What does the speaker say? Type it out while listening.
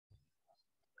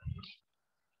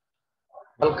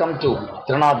Welcome to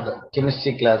Trinad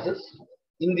chemistry classes.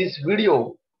 In this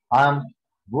video, I am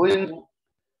going to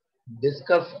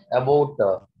discuss about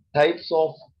types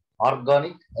of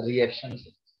organic reactions.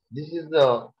 This is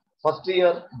the first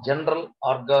year general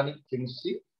organic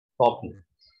chemistry topic.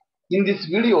 In this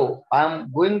video, I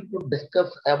am going to discuss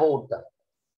about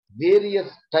various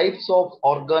types of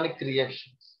organic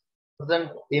reactions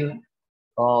present in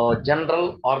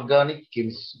general organic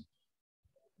chemistry.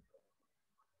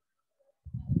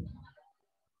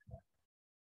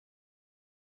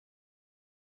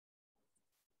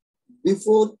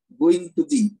 Before going to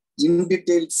the in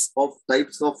details of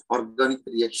types of organic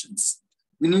reactions,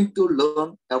 we need to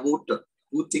learn about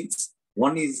two things.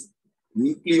 One is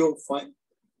nucleophile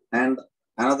and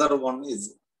another one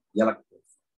is electrophile.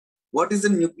 What is a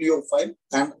nucleophile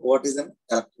and what is an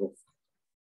electrophile?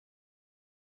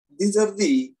 These are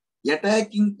the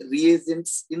attacking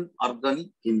reagents in organic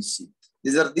chemistry.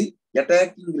 These are the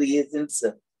attacking reagents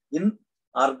in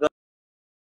organic.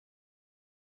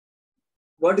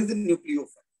 What is a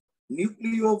nucleophile?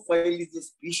 Nucleophile is a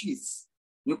species.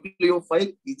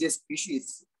 Nucleophile is a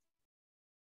species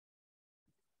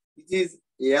which is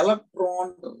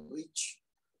electron rich.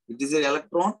 It is an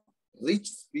electron rich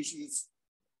species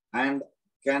and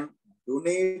can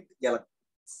donate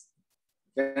electrons.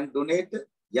 Can donate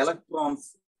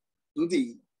electrons to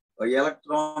the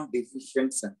electron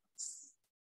deficient centers.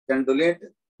 Can donate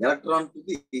electron to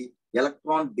the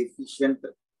electron deficient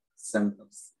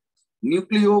centers.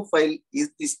 Nucleophile is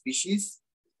the species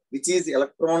which is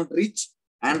electron rich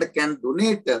and can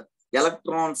donate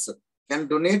electrons to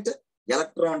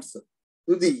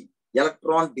the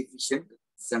electron deficient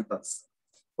centers.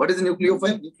 What is a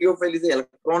nucleophile? Nucleophile is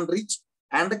electron rich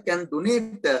and can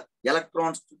donate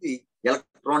electrons to the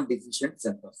electron deficient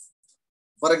centers.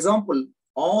 For example,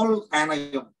 all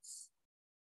anions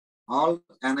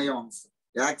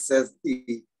acts as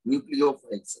the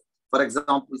nucleophiles. For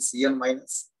example, Cn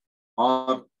minus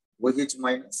or OH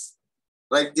minus,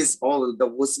 like this, all the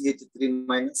OCH3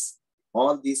 minus,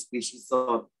 all these species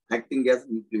are acting as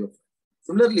nucleophile.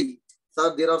 Similarly,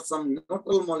 sir, there are some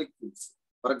neutral molecules.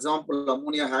 For example,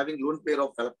 ammonia having lone pair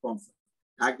of electrons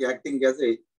acting as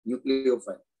a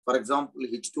nucleophile. For example,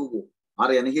 H2O or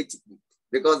NH3,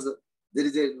 because there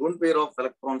is a lone pair of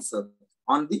electrons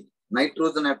on the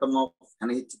nitrogen atom of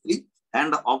NH3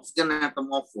 and oxygen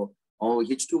atom of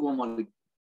H2O molecule.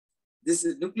 This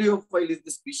nucleophile is the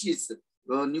species.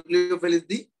 Nucleophile is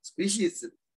the species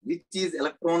which is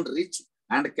electron rich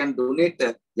and can donate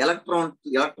electrons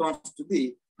to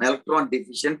the electron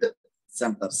deficient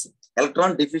centers.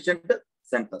 Electron deficient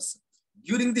centers.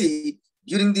 During a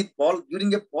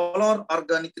polar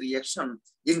organic reaction,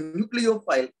 a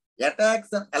nucleophile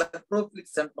attacks an electrophilic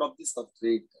center of the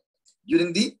substrate.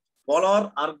 During the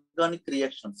polar organic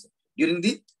reactions,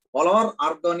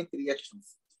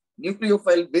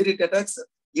 nucleophile, where it attacks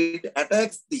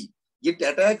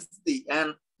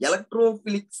an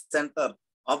electrophilic center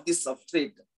of the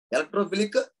substrate.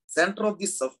 Electrophilic center of the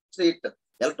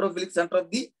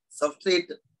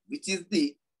substrate, which is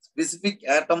the specific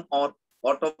atom or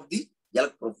part of the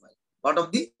electrophile.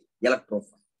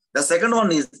 The second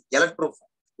one is electrophile.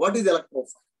 What is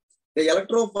electrophile? The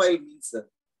electrophile means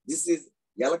this is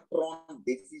electron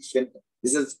deficient.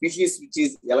 This is a species which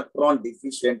is electron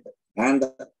deficient and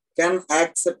can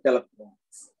accept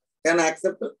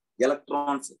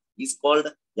electrons is called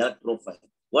electrophile.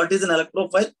 What is an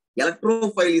electrophile?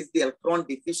 Electrophile is the electron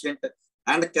deficient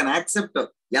and can accept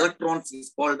electrons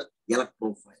is called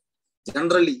electrophile.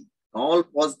 Generally, all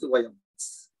positive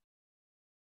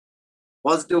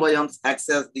ions acts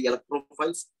as the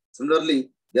electrophiles.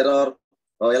 Similarly, there are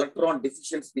electron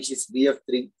deficient species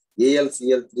BF3,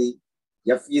 AlCl3,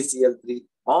 FeCl3.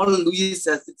 All Lewis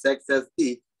acids acts as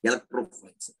the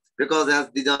electrophiles, because as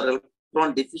these are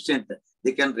electron deficient,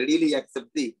 they can readily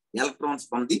accept the electrons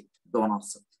from the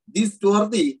donors. These two are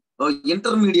the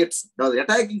intermediates, the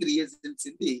attacking reagents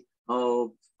in the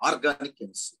organic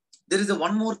chemistry. There is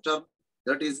one more term,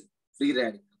 that is free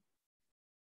radical.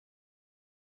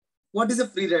 What is a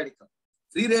free radical?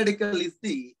 Free radical is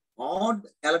the odd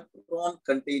electron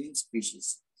containing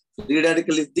species. Free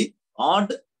radical is the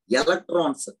odd electron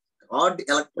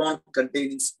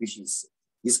containing species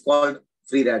is called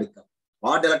free radical.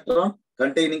 Odd electron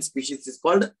containing species is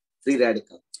called free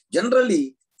radical.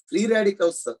 Generally, free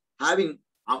radicals having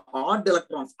odd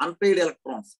electrons, unpaired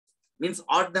electrons, means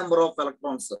odd number of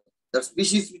electrons. The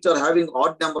species which are having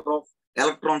odd number of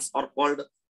electrons are called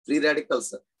free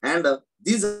radicals. And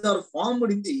these are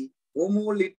formed in the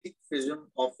homolytic fission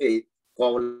of a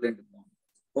covalent bond.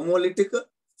 Homolytic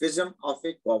fission of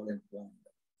a covalent bond.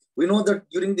 We know that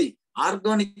during the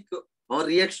organic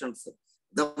reactions,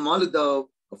 the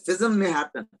fission may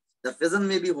happen. The fission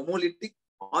may be homolytic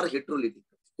or heterolytic.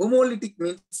 Homolytic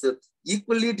means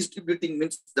equally distributing,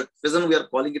 means the fission we are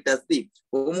calling it as the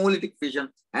homolytic fission.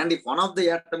 And if one of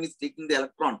the atom is taking the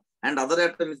electron and other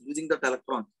atom is losing that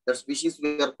electron, that species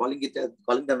we are calling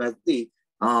them as the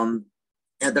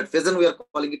that fission we are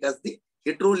calling it as the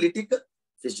heterolytic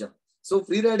fission. So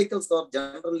free radicals are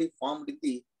generally formed in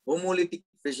the homolytic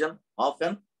fission of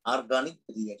an organic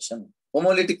reaction.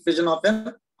 Homolytic fission of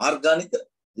an organic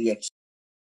reaction.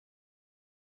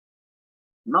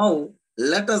 Now,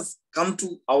 let us come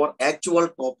to our actual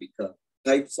topic,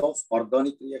 types of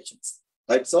organic reactions.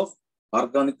 Types of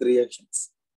organic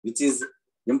reactions, which is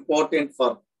important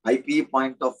for IPA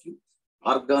point of view.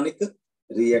 Organic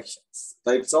reactions.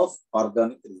 Types of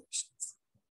organic reactions.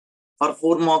 For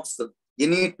 4 marks,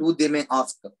 any two they may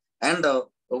ask. And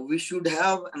we should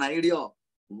have an idea of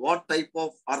what type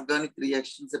of organic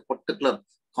reactions a particular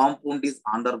compound is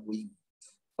undergoing.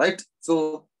 Right?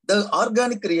 So, the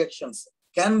organic reactions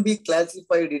can be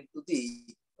classified into the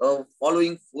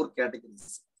following 4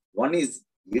 categories. One is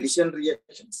addition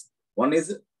reactions. One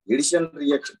is addition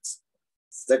reactions.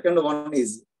 Second one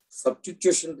is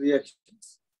substitution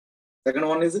reactions. Second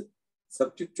one is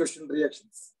substitution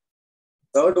reactions.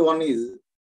 Third one is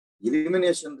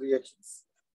elimination reactions.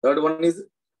 Third one is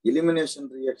elimination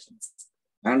reactions.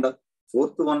 And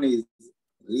fourth one is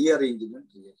rearrangement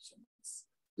reactions.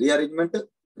 Rearrangement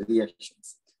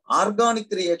reactions. Organic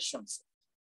reactions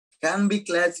can be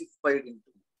classified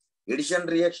into addition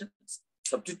reactions,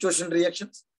 substitution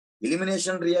reactions,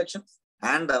 elimination reactions,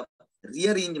 and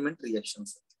rearrangement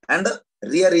reactions.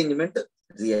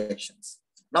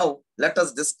 Now, let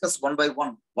us discuss one by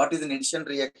one. What is an addition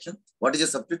reaction? What is a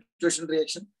substitution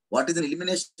reaction? What is an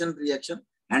elimination reaction?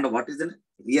 And what is a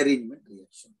rearrangement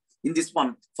reaction? In this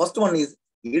one, first one is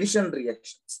addition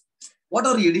reactions. What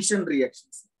are addition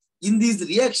reactions? In these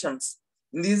reactions,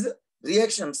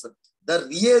 the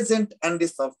reagent and the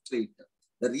substrate,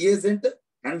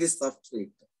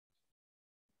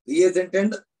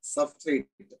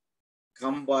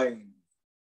 combine.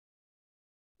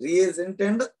 Reagent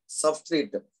and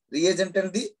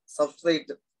the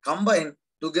substrate combine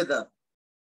together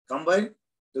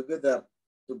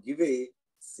to give a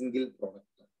single product.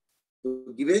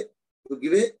 To give a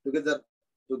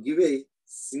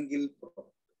single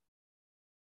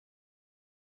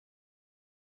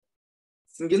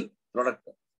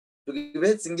product. To give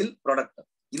a single product.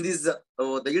 In this, the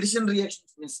addition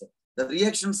reactions means the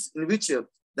reactions in which the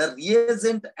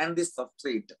reagent and the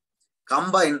substrate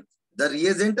combine. The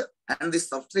reagent and the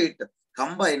substrate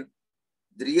combine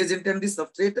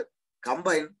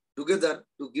together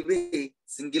to give a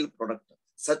single product.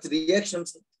 Such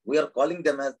reactions, we are calling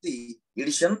them as the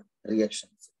addition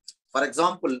reactions. For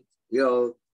example,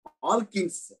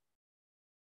 alkenes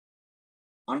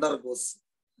undergoes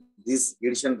these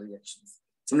addition reactions.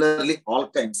 Similarly,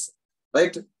 alkynes,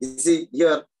 right? You see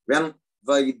here, when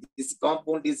this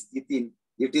compound is ethene,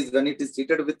 when it is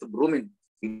treated with bromine,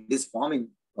 it is forming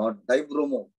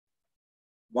dibromo,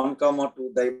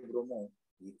 1,2 dibromo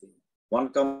ethane,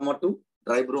 1,2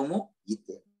 dibromo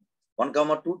ethane,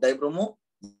 1,2 dibromo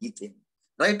ethane.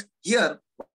 Right here,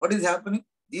 what is happening?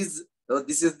 This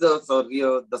is the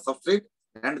substrate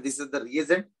and this is the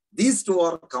reagent. These two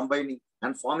are combining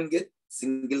and forming a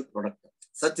single product.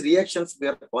 Such reactions, we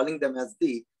are calling them as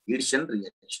the addition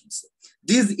reactions.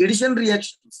 These addition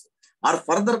reactions are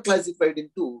further classified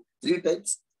into 3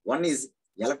 types. One is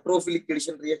electrophilic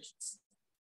addition reactions.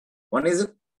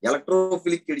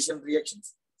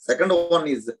 Second one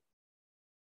is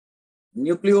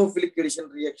nucleophilic addition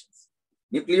reactions.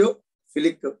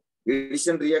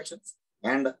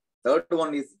 And third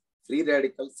one is free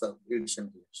radical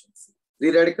addition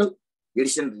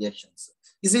reactions.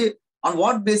 You see, on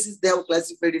what basis they have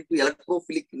classified into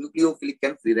electrophilic, nucleophilic,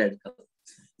 and free radical?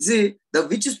 You see,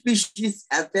 which species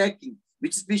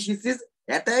is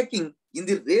attacking in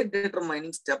the rate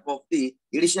determining step of the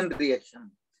addition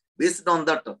reaction. Based on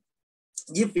that,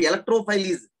 if electrophile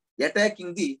is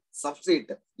attacking the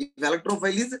substrate,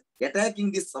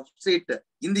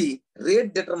 in the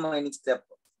rate determining step,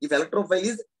 if electrophile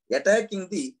is attacking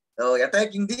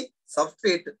the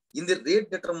substrate in the rate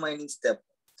determining step,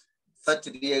 such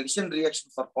addition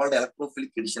reactions are called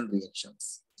electrophilic addition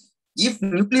reactions. If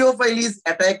nucleophile is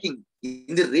attacking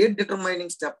in the rate determining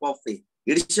step of a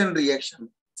addition reaction,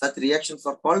 such reactions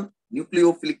are called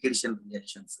nucleophilic addition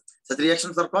reactions.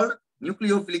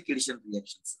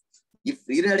 If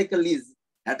free radical is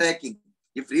attacking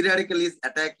in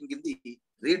the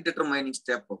rate determining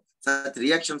step, such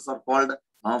reactions are called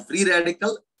free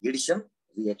radical addition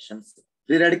reactions.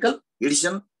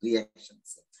 addition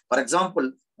reactions. For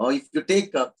example, if you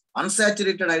take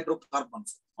unsaturated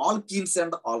hydrocarbons, alkenes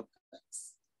and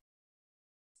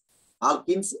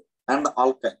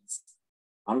alkynes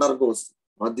undergoes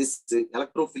this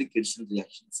electrophilic addition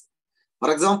reactions.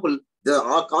 For example, the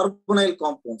carbonyl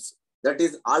compounds, that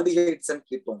is aldehydes and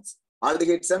ketones,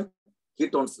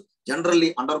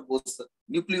 generally undergoes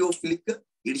nucleophilic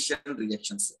addition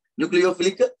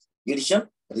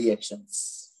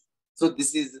reactions. So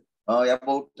this is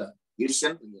about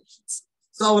addition reactions.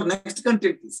 So our next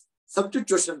content is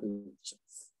substitution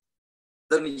reactions.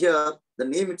 Then here the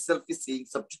name itself is saying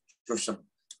substitution.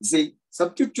 See,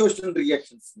 substitution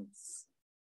reactions means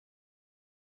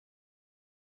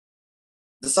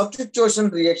the substitution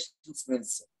reactions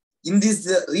means in these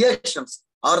reactions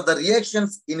are the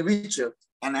reactions in which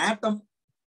an atom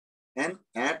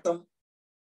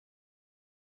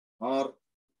or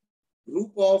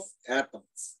group of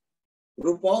atoms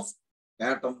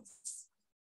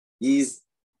is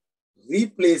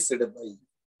replaced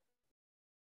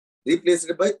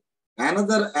by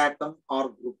another atom or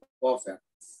group of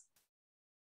atoms.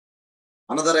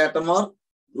 Another atom or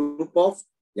group of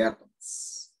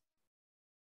atoms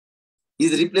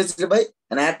is replaced by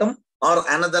an atom or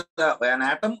an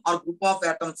atom or group of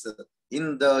atoms.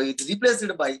 It's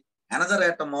replaced by another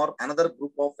atom or another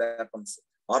group of atoms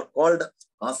are called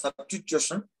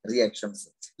substitution reactions.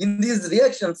 In these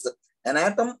reactions, an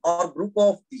atom or group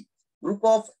of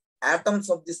atoms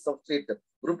of this substrate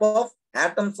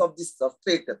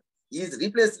is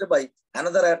replaced by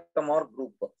another atom or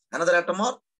group. An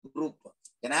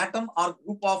atom or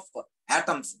group of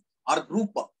atoms or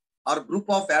group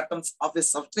of atoms of a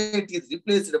substrate is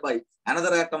replaced by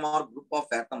another atom or group of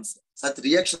atoms. Such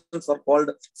reactions are called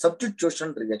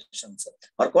substitution reactions.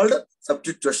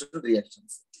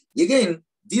 Again,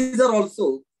 these are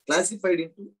also classified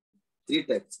into three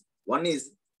types. One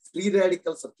is free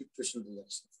radical substitution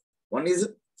reactions.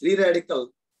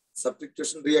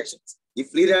 If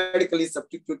free radical is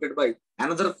substituted by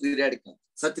another free radical,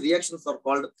 such reactions are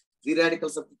called free radical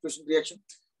substitution reaction.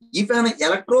 If an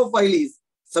electrophile is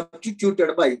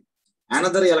substituted by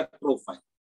another electrophile,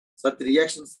 such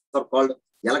reactions are called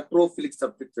electrophilic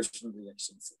substitution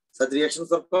reactions.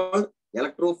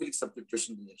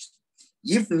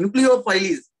 If nucleophile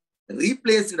is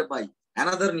replaced by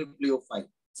another nucleophile,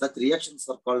 such reactions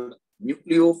are called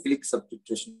nucleophilic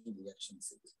substitution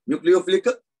reactions.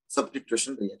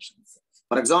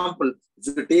 For example,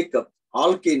 if you take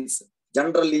alkanes,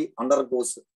 generally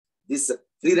undergoes this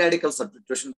free radical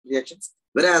substitution reactions,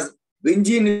 whereas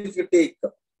benzene, if you take,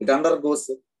 it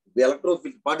undergoes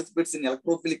participates in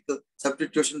electrophilic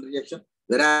substitution reaction,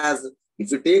 whereas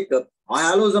if you take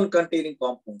halose containing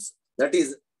compounds, that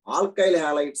is alkyl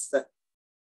halides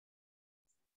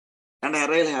and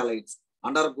aryl halides,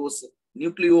 undergoes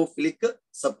nucleophilic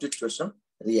substitution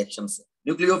reactions.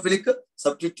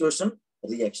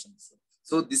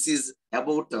 So this is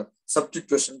about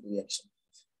substitution reaction.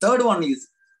 Third one is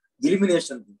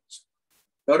elimination reaction.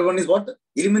 Third one is what?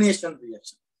 Elimination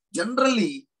reaction.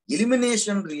 Generally,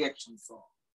 elimination reactions are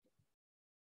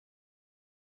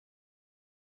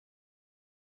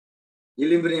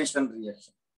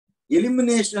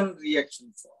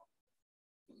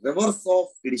reverse of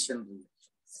addition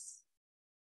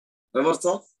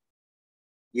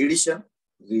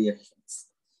reactions.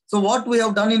 So what we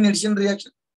have done in addition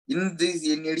reaction? In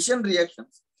addition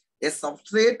reactions, a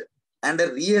substrate and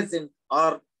a reagent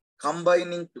are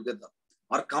combined together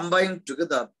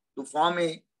to form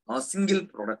a single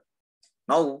product.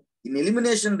 Now, in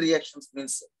elimination reactions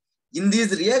means in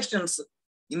these reactions,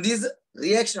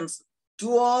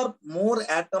 two or more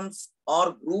atoms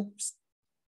or groups,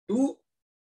 two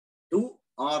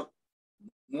or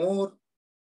more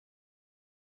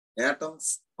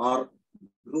atoms or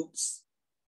groups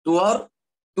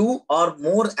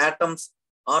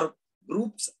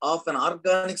of an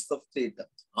organic substrate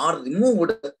are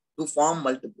removed to form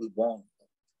multiple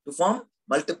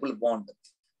bond.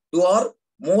 Two or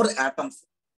more atoms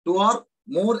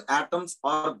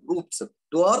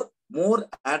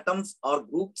or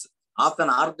groups of an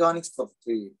organic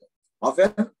substrate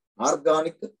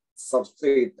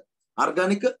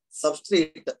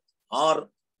are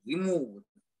removed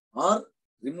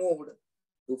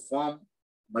to form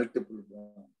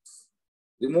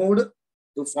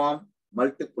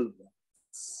multiple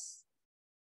bonds.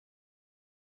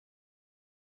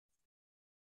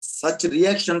 Such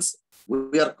reactions,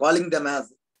 we are calling them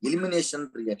as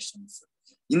elimination reactions.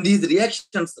 In these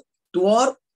reactions,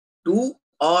 two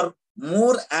or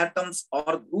more atoms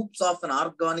or groups of an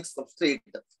organic substrate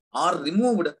are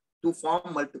removed to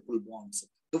form multiple bonds.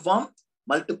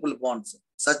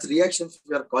 Such reactions,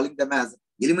 we are calling them as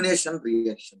elimination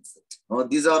reactions.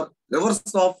 These are reverse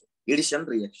of addition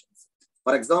reactions.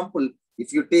 For example,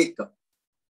 if you take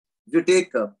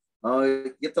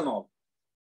ethanol,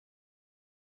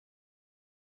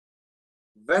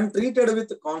 when treated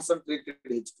with concentrated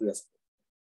H2S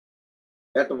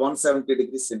at 170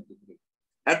 degrees centigrade,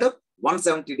 at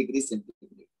 170 degrees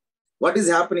centigrade, what is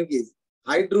happening is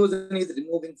hydrogen is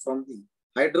removing from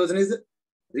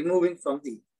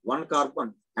the one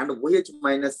carbon and OH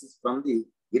minus is from the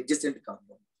adjacent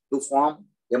carbon to form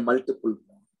a multiple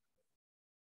bond.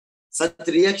 Such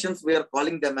reactions, we are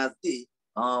calling them as the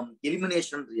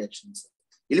elimination reactions.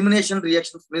 Elimination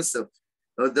reactions means the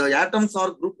atoms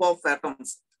or group of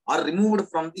atoms are removed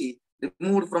from the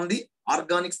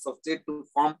organic substrate to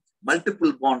form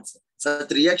multiple bonds. Such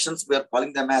reactions, we are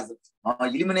calling them as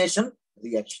elimination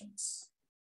reactions.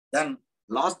 Then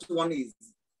last one is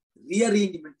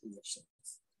rearrangement reactions.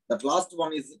 That last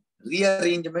one is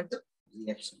rearrangement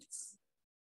reactions.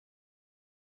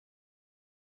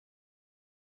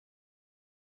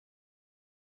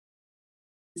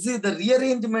 See, the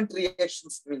rearrangement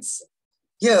reactions means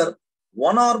here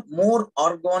one or more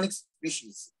organic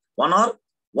species, one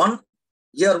organic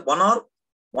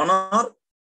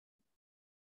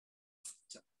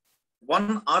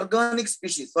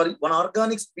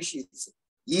species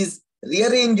is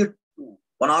rearranged to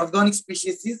organic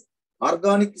species is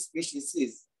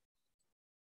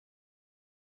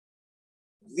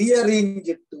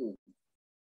rearranged to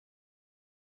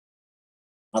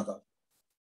other.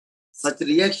 Such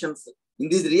reactions, in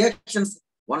these reactions,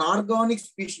 one organic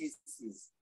species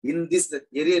is, in this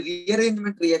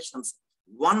rearrangement reactions,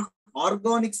 one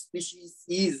organic species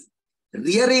is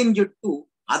rearranged to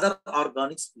other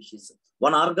organic species.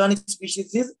 One organic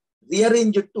species is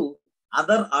rearranged to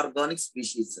other organic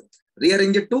species.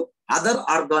 Rearranged to other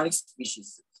organic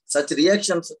species. Such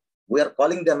reactions, we are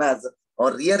calling them as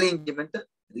rearrangement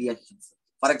reactions.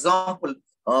 For example,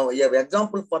 we have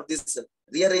example for this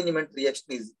rearrangement reaction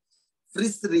is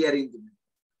Frisch rearrangement.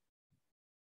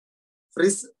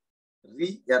 Frisch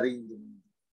rearrangement.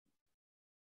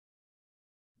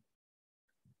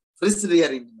 Frisch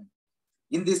rearrangement.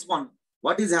 In this one,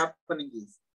 what is happening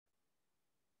is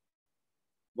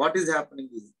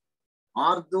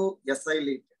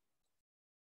ortho-acylated.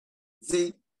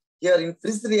 See, here in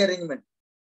Frisch rearrangement,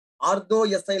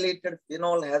 ortho-acylated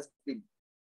phenol has been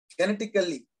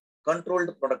kinetically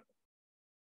controlled product.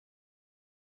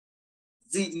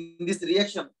 See, in this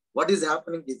reaction, what is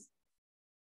happening is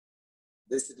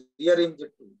this rearranged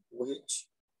to OH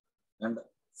and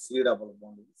C double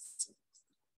bond.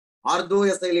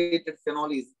 Ortho-acylated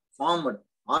phenol is formed.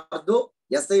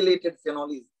 Ortho-acylated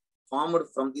phenol is formed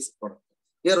from this product.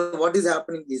 Here, what is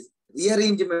happening is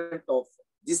rearrangement of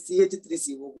this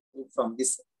CH3CO from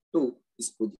this to this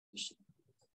position.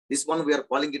 This one we are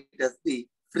calling it as the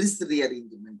Frisch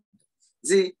rearrangement.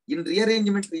 See, in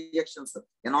rearrangement reactions,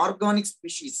 one organic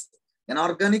species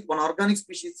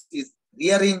is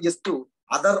rearranges to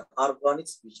other organic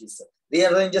species.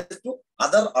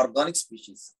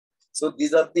 So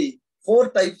these are the four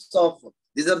types of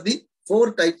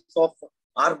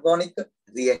organic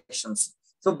reactions.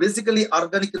 So basically,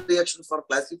 organic reactions are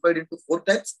classified into four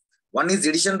types. One is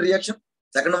addition reaction,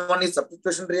 second one is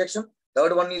substitution reaction,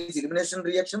 third one is elimination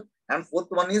reaction, and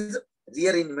fourth one is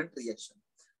rearrangement reaction.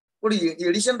 But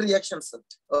addition reactions,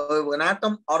 an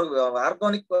atom or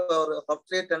organic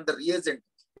substrate and the reagent,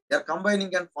 they are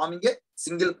combining and forming a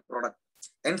single product.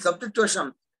 In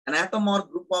substitution, an atom or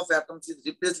group of atoms is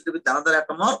replaced with another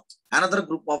atom or another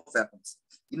group of atoms.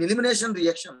 In elimination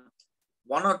reaction,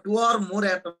 one or two or more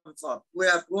atoms or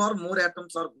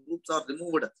groups are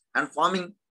removed and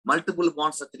forming multiple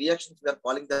bonds. Such reactions we are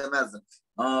calling them as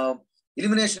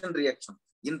elimination reaction.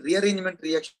 In rearrangement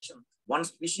reaction, one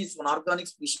organic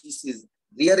species is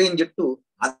rearranged to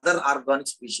other organic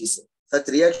species. Such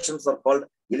reactions are called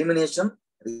elimination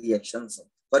reactions.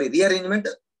 Rearrangement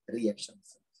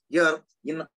reactions. Here,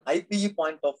 in IPE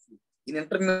point of view, in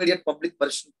intermediate public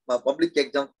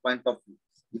exam point of view,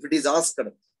 if it is asked,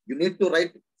 you need to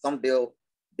write some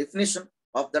definition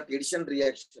of that addition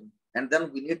reaction, and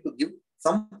then we need to give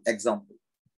some example.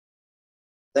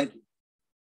 Thank you.